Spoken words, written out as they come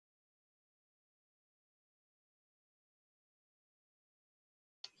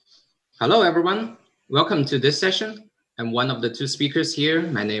Hello, everyone. Welcome to this session. I'm one of the two speakers here.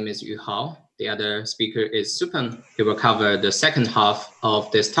 My name is Yu Hao. The other speaker is Supan. He will cover the second half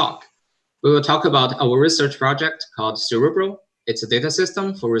of this talk. We will talk about our research project called Cerebro. It's a data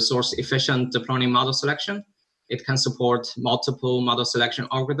system for resource-efficient deep learning model selection. It can support multiple model selection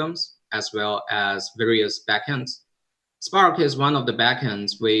algorithms as well as various backends. Spark is one of the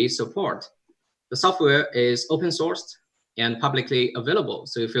backends we support. The software is open sourced and publicly available.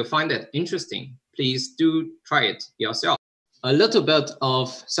 So if you find it interesting, please do try it yourself. A little bit of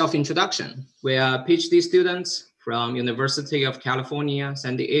self-introduction. We are PhD students from University of California,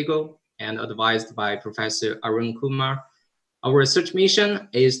 San Diego, and advised by Professor Arun Kumar. Our research mission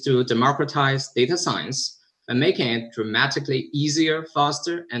is to democratize data science by making it dramatically easier,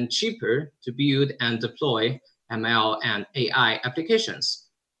 faster, and cheaper to build and deploy ML and AI applications.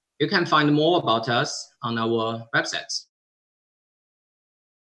 You can find more about us on our websites.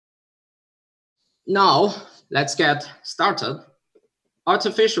 Now, let's get started.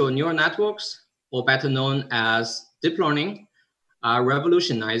 Artificial neural networks, or better known as deep learning, are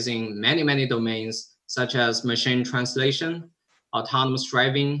revolutionizing many domains, such as machine translation, autonomous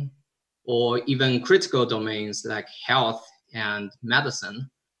driving, or even critical domains like health and medicine.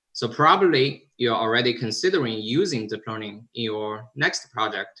 So probably you're already considering using deep learning in your next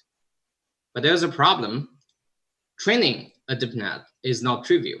project. But there's a problem. Training a deep net is not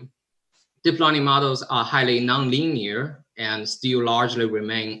trivial. Deep learning models are highly nonlinear and still largely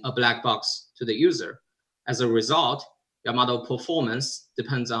remain a black box to the user. As a result, your model performance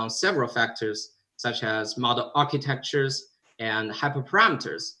depends on several factors, such as model architectures and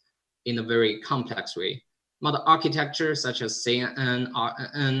hyperparameters in a very complex way. Model architecture, such as CNN,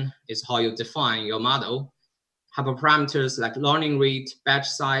 RNN, is how you define your model. Hyperparameters like learning rate, batch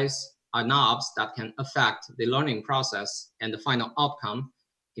size are knobs that can affect the learning process and the final outcome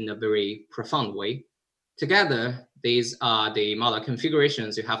in a very profound way. Together, these are the model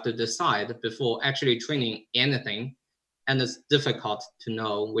configurations you have to decide before actually training anything. And it's difficult to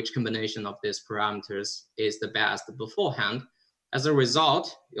know which combination of these parameters is the best beforehand. As a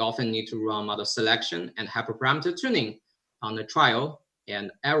result, you often need to run model selection and hyperparameter tuning on a trial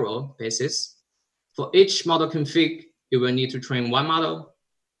and error basis. For each model config, you will need to train one model.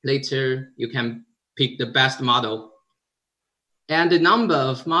 Later, you can pick the best model. And the number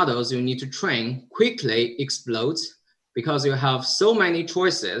of models you need to train quickly explodes because you have so many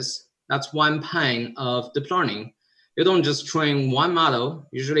choices. That's one pain of deep learning. You don't just train one model,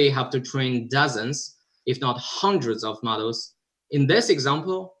 usually you have to train dozens, if not hundreds of models. In this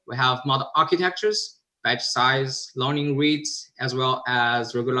example, we have model architectures, batch size, learning rates, as well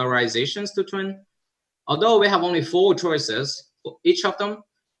as regularizations to train. Although we have only 4 choices for each of them,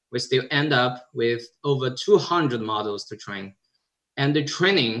 we still end up with over 200 models to train. And the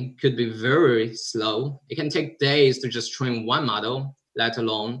training could be very slow. It can take days to just train one model, let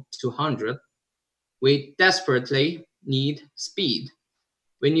alone 200. We desperately need speed.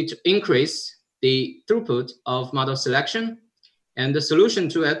 We need to increase the throughput of model selection. And the solution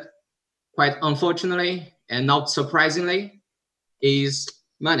to it, quite unfortunately and not surprisingly, is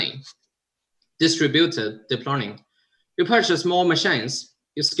money. Distributed deep learning. You purchase more machines,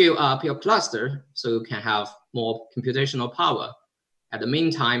 you scale up your cluster so you can have more computational power. At the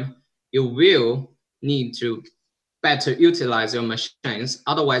meantime, you will need to better utilize your machines,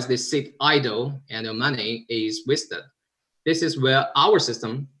 otherwise they sit idle and your money is wasted. This is where our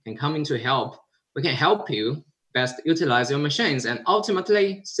system can come in to help. We can help you best utilize your machines and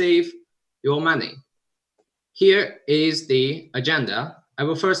ultimately save your money. Here is the agenda. I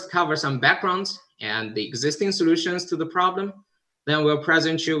will first cover some backgrounds and the existing solutions to the problem. Then we'll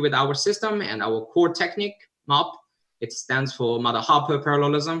present you with our system and our core technique, MOP. It stands for Mother-Hopper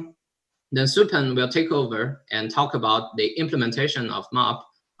parallelism. Then Supan will take over and talk about the implementation of MOP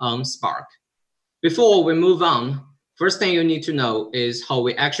on Spark. Before we move on, first thing you need to know is how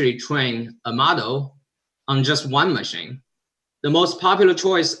we actually train a model on just one machine. The most popular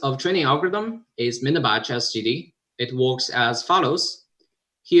choice of training algorithm is minibatch SGD. It works as follows.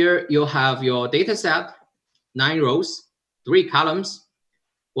 Here you have your data set, 9 rows, 3 columns.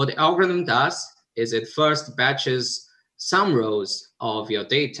 What the algorithm does is it first batches some rows of your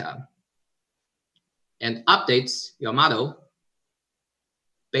data and updates your model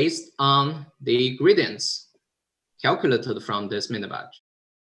based on the gradients calculated from this minibatch.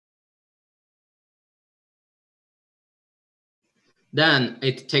 Then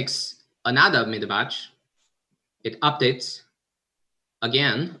it takes another minibatch, it updates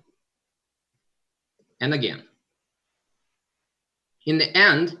again and again. In the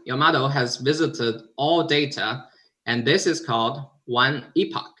end, your model has visited all data, and this is called one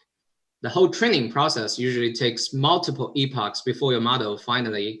epoch. The whole training process usually takes multiple epochs before your model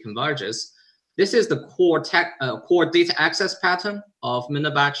finally converges. This is the core data access pattern of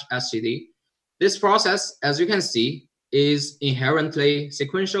minibatch SGD. This process, as you can see, is inherently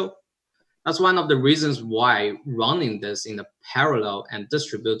sequential. That's one of the reasons why running this in a parallel and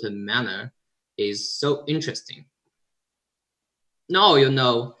distributed manner is so interesting. Now you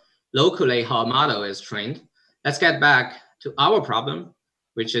know locally how a model is trained. Let's get back to our problem,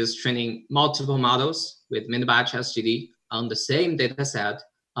 which is training multiple models with minibatch SGD on the same dataset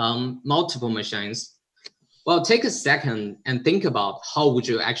on multiple machines. Well, take a second and think about how would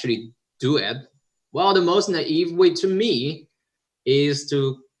you actually do it. Well, the most naive way to me is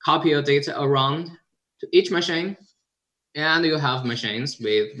to copy your data around to each machine, and you have machines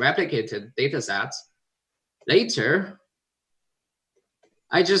with replicated datasets. Later,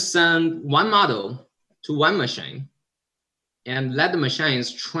 I just send one model to one machine and let the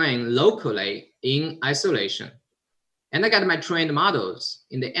machines train locally in isolation. And I get my trained models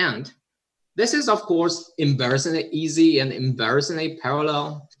in the end. This is, of course, embarrassingly easy and embarrassingly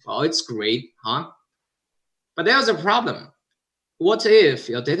parallel. Well, it's great, huh? But there's a problem. What if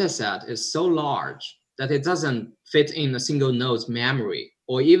your dataset is so large that it doesn't fit in a single node's memory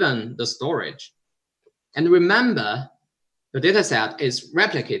or even the storage? And remember, the dataset is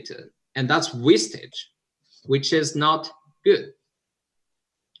replicated, and that's wastage, which is not good.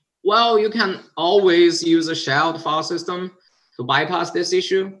 Well, you can always use a shared file system to bypass this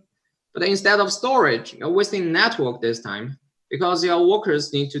issue, but instead of storage, you're wasting network this time because your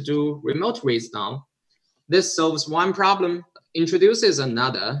workers need to do remote reads now. This solves one problem, introduces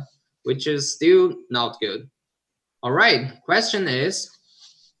another, which is still not good. All right, question is,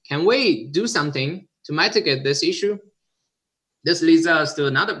 can we do something to mitigate this issue? This leads us to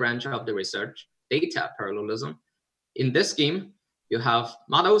another branch of the research, data parallelism. In this scheme, you have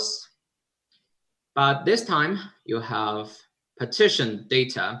models, but this time you have partitioned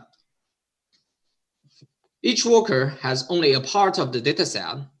data. Each worker has only a part of the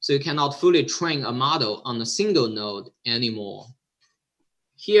dataset, so you cannot fully train a model on a single node anymore.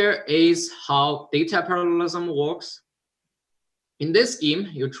 Here is how data parallelism works. In this scheme,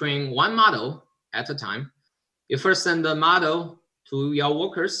 you train one model at a time. You first send the model to your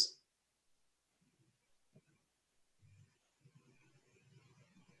workers.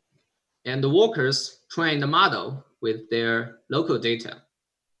 And the workers train the model with their local data.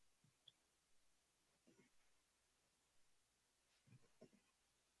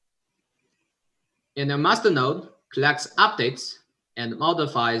 And the master node collects updates and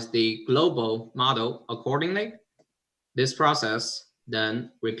modifies the global model accordingly. This process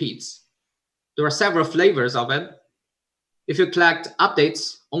then repeats. There are several flavors of it. If you collect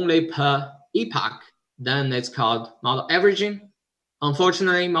updates only per epoch, then it's called model averaging.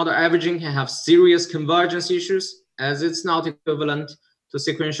 Unfortunately, model averaging can have serious convergence issues as it's not equivalent to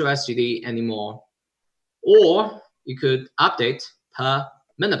sequential SGD anymore. Or you could update per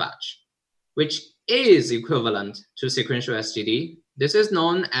minibatch, which is equivalent to sequential SGD. This is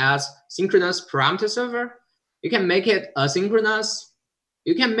known as synchronous parameter server. You can make it asynchronous.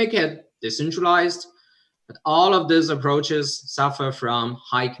 You can make it decentralized. But all of these approaches suffer from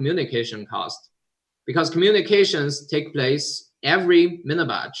high communication cost because communications take place every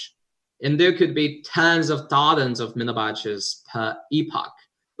minibatch, and there could be tens of thousands of minibatches per epoch,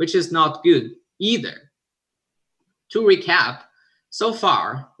 which is not good either. To recap, so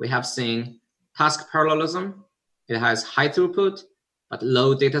far we have seen task parallelism. It has high throughput, but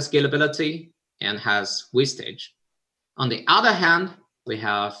low data scalability and has wastage. On the other hand, we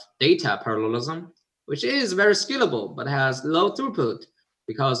have data parallelism, which is very scalable, but has low throughput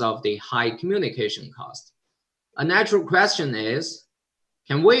because of the high communication cost. A natural question is,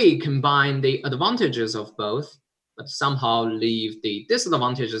 can we combine the advantages of both, but somehow leave the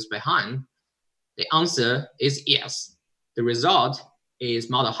disadvantages behind? The answer is yes. The result is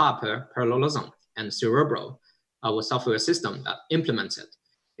model hopper parallelism and Cerebro, our software system that implements it.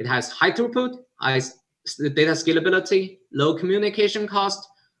 It has high throughput, high data scalability, low communication cost,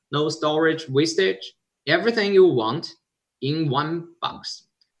 no storage wastage, everything you want in one box.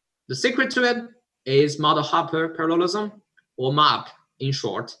 The secret to it is model hopper parallelism, or MAP in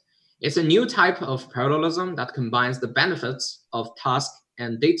short. It's a new type of parallelism that combines the benefits of task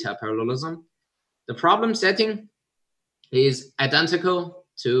and data parallelism. The problem setting is identical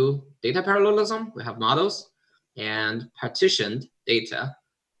to data parallelism. We have models and partitioned data.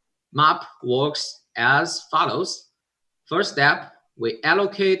 MAP works as follows. First step, we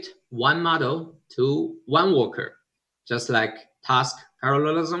allocate one model to one worker, just like task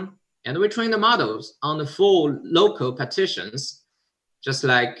parallelism. And we train the models on the full local partitions, just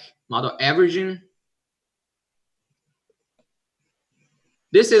like model averaging.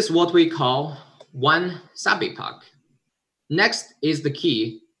 This is what we call one sub-epoch. Next is the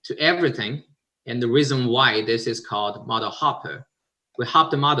key to everything, and the reason why this is called model hopper. We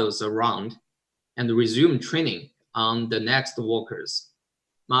hop the models around and resume training on the next workers.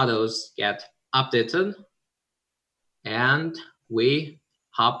 Models get updated, and we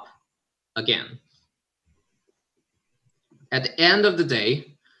hop again. At the end of the day,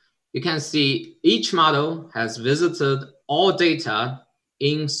 you can see each model has visited all data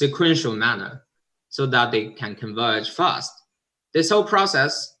in sequential manner so that they can converge fast. This whole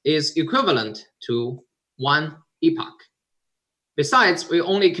process is equivalent to one epoch. Besides, we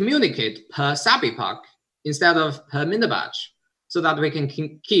only communicate per sub-epoch instead of per minibatch so that we can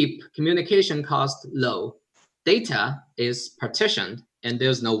keep communication cost low. Data is partitioned and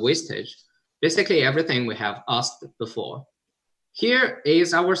there's no wastage. Basically everything we have asked before. Here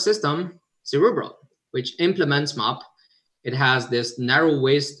is our system, Cerebro, which implements MOP. It has this narrow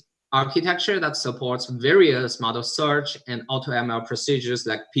waist architecture that supports various model search and AutoML procedures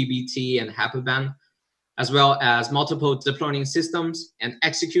like PBT and HappyBand, as well as multiple deep learning systems and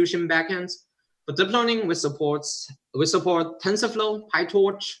execution backends. For deep learning, we support TensorFlow,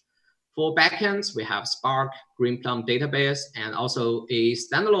 PyTorch. For backends, we have Spark, Greenplum database, and also a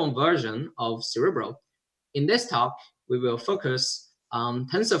standalone version of Cerebro. In this talk, we will focus on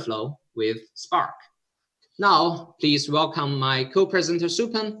TensorFlow with Spark. Now, please welcome my co-presenter,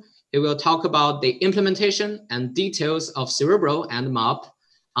 Supan. He will talk about the implementation and details of Cerebro and MOP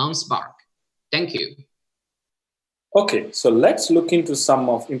on Spark. Thank you. Okay, so let's look into some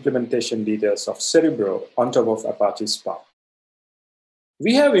of implementation details of Cerebro on top of Apache Spark.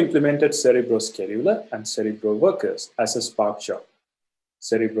 We have implemented Cerebro Scheduler and Cerebro Workers as a Spark job.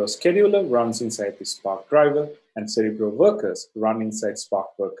 Cerebro Scheduler runs inside the Spark driver, and Cerebro Workers run inside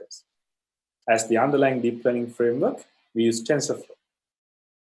Spark Workers. As the underlying deep learning framework, we use TensorFlow.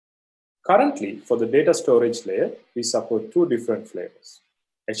 Currently, for the data storage layer, we support two different flavors,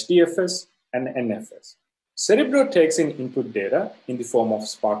 HDFS and NFS. Cerebro takes in input data in the form of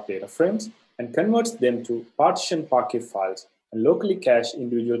Spark data frames and converts them to partition Parquet files and locally cache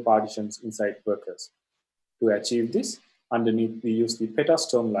individual partitions inside workers. To achieve this, underneath we use the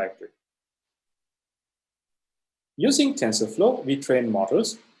Petastorm library. Using TensorFlow, we train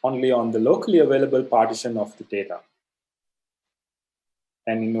models only on the locally available partition of the data.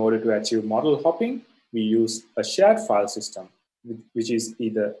 And in order to achieve model hopping, we use a shared file system, which is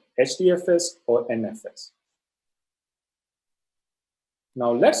either HDFS or NFS.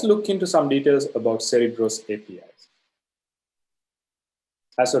 Now let's look into some details about Cerebro's APIs.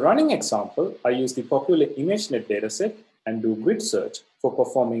 As a running example, I use the popular ImageNet dataset and do grid search for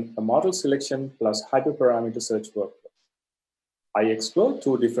performing a model selection plus hyperparameter search workflow. I explore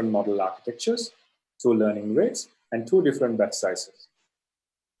two different model architectures, two learning rates, and two different batch sizes.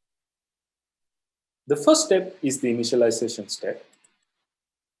 The first step is the initialization step.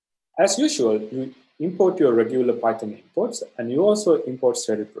 As usual, you import your regular Python imports, and you also import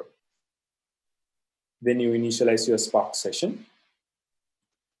Cerebro. Then you initialize your Spark session,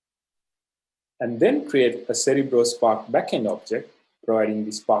 and then create a Cerebro Spark backend object, providing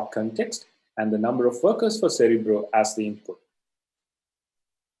the Spark context and the number of workers for Cerebro as the input.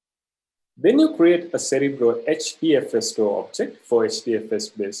 Then you create a Cerebro HDFS store object for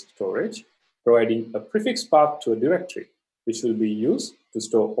HDFS-based storage, providing a prefix path to a directory, which will be used to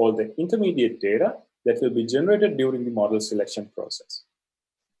store all the intermediate data that will be generated during the model selection process.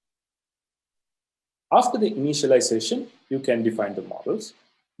 After the initialization, you can define the models.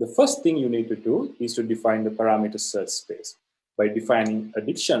 The first thing you need to do is to define the parameter search space by defining a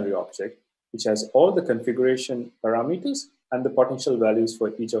dictionary object, which has all the configuration parameters and the potential values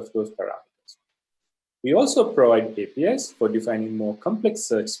for each of those parameters. We also provide APIs for defining more complex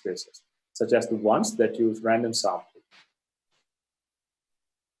search spaces, such as the ones that use random sampling.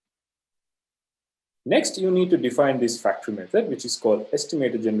 Next, you need to define this factory method, which is called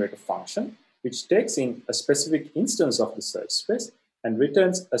estimator generator function, which takes in a specific instance of the search space and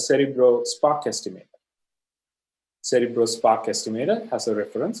returns a Cerebro Spark estimator. Cerebro Spark estimator has a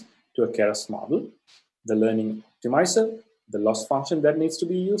reference to a Keras model, the learning optimizer, the loss function that needs to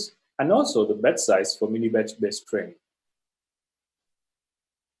be used, and also the batch size for mini-batch-based training.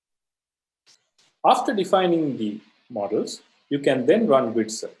 After defining the models, you can then run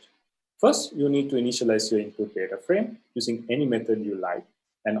grid search. First, you need to initialize your input data frame using any method you like,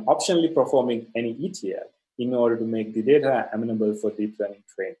 and optionally performing any ETL in order to make the data amenable for deep learning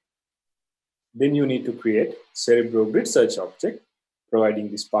training. Then you need to create Cerebro grid search object,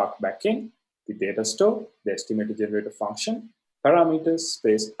 providing the Spark backend, the data store, the estimator generator function, parameters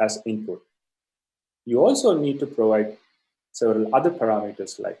space as input. You also need to provide several other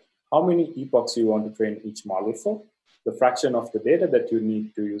parameters like how many epochs you want to train each model for, the fraction of the data that you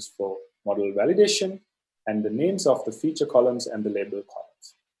need to use for model validation, and the names of the feature columns and the label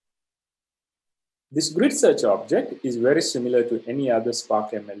columns. This grid search object is very similar to any other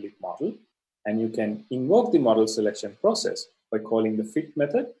Spark ML model, and you can invoke the model selection process by calling the fit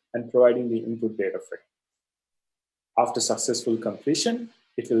method and providing the input data frame. After successful completion,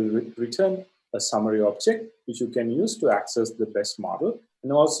 it will return a summary object which you can use to access the best model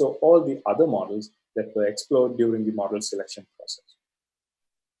and also all the other models that were explored during the model selection process.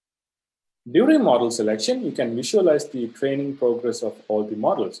 During model selection, you can visualize the training progress of all the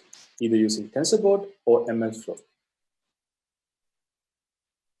models, either using TensorBoard or MLflow.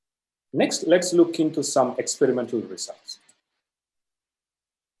 Next, let's look into some experimental results.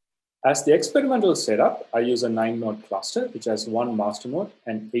 As the experimental setup, I use a 9-node cluster, which has 1 master node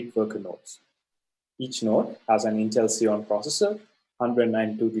and 8 worker nodes. Each node has an Intel Xeon processor,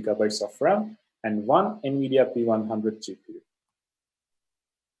 192 GB of RAM, and 1 NVIDIA P100 GPU.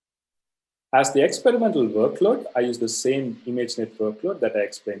 As the experimental workload, I use the same ImageNet workload that I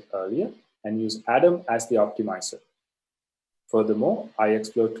explained earlier and use Adam as the optimizer. Furthermore, I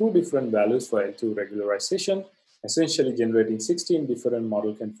explore 2 different values for L2 regularization, essentially generating 16 different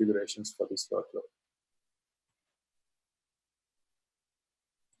model configurations for this workload.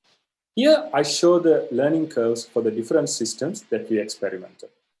 Here, I show the learning curves for the different systems that we experimented.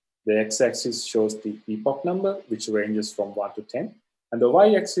 The x-axis shows the epoch number, which ranges from 1 to 10, and the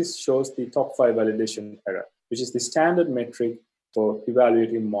y-axis shows the top 5 validation error, which is the standard metric for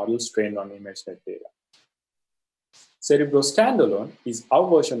evaluating models trained on ImageNet data. Cerebro standalone is our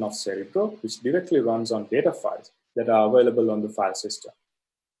version of Cerebro, which directly runs on data files that are available on the file system.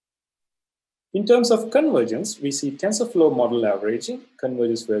 In terms of convergence, we see TensorFlow model averaging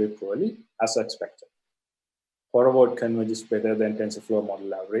converges very poorly, as expected. Forward converges better than TensorFlow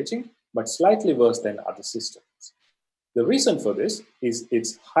model averaging, but slightly worse than other systems. The reason for this is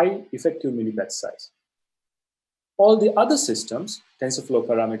its high effective millibatch size. All the other systems, TensorFlow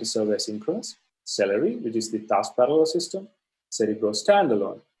parameter server asynchronous, Celery, which is the task parallel system, Cerebro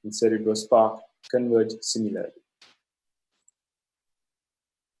standalone, and Cerebro Spark converge similarly.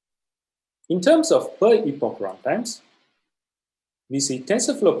 In terms of per epoch runtimes, we see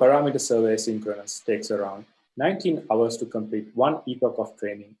TensorFlow parameter server asynchronous takes around 19 hours to complete 1 epoch of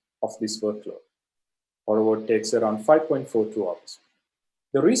training of this workload. Forward takes around 5.42 hours.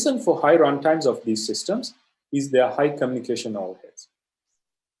 The reason for high runtimes of these systems is their high communication overheads.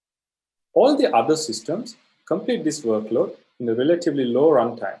 All the other systems complete this workload in a relatively low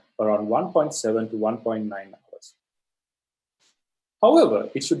runtime, around 1.7 to 1.9 hours. However,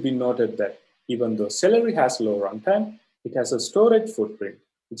 it should be noted that even though Celery has low runtime, it has a storage footprint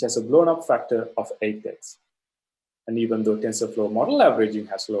which has a blown-up factor of 8x. And even though TensorFlow model averaging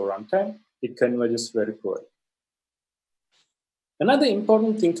has low runtime, it converges very poorly. Another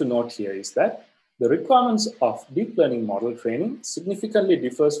important thing to note here is that the requirements of deep learning model training significantly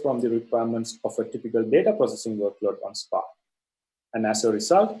differs from the requirements of a typical data processing workload on Spark. And as a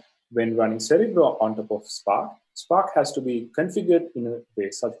result, when running Cerebro on top of Spark, Spark has to be configured in a way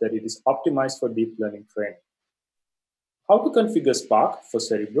such that it is optimized for deep learning training. How to configure Spark for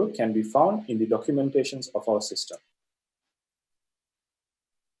Cerebro can be found in the documentations of our system.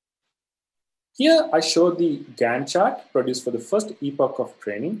 Here, I show the Gantt chart produced for the first epoch of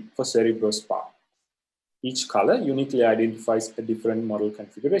training for Cerebro Spark. Each color uniquely identifies a different model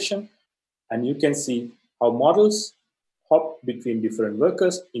configuration, and you can see how models hop between different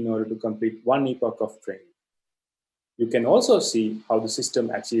workers in order to complete 1 epoch of training. You can also see how the system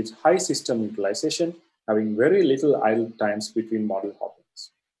achieves high system utilization, having very little idle times between model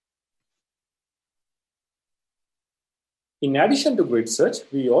hoppings. In addition to grid search,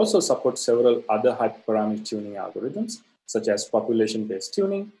 we also support several other hyperparameter tuning algorithms, such as population-based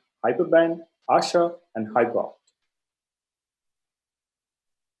tuning, hyperband, ASHA, and HyperOpt.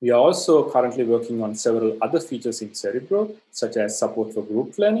 We are also currently working on several other features in Cerebro, such as support for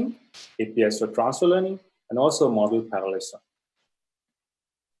group learning, APIs for transfer learning, and also model parallelism.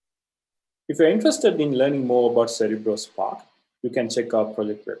 If you're interested in learning more about Cerebro Spark, you can check our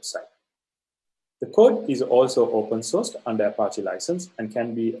project website. The code is also open sourced under Apache license and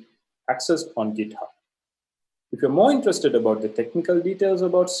can be accessed on GitHub. If you're more interested about the technical details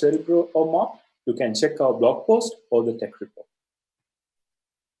about Cerebro or MOP, you can check our blog post or the tech report.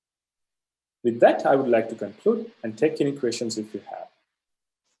 With that, I would like to conclude and take any questions if you have.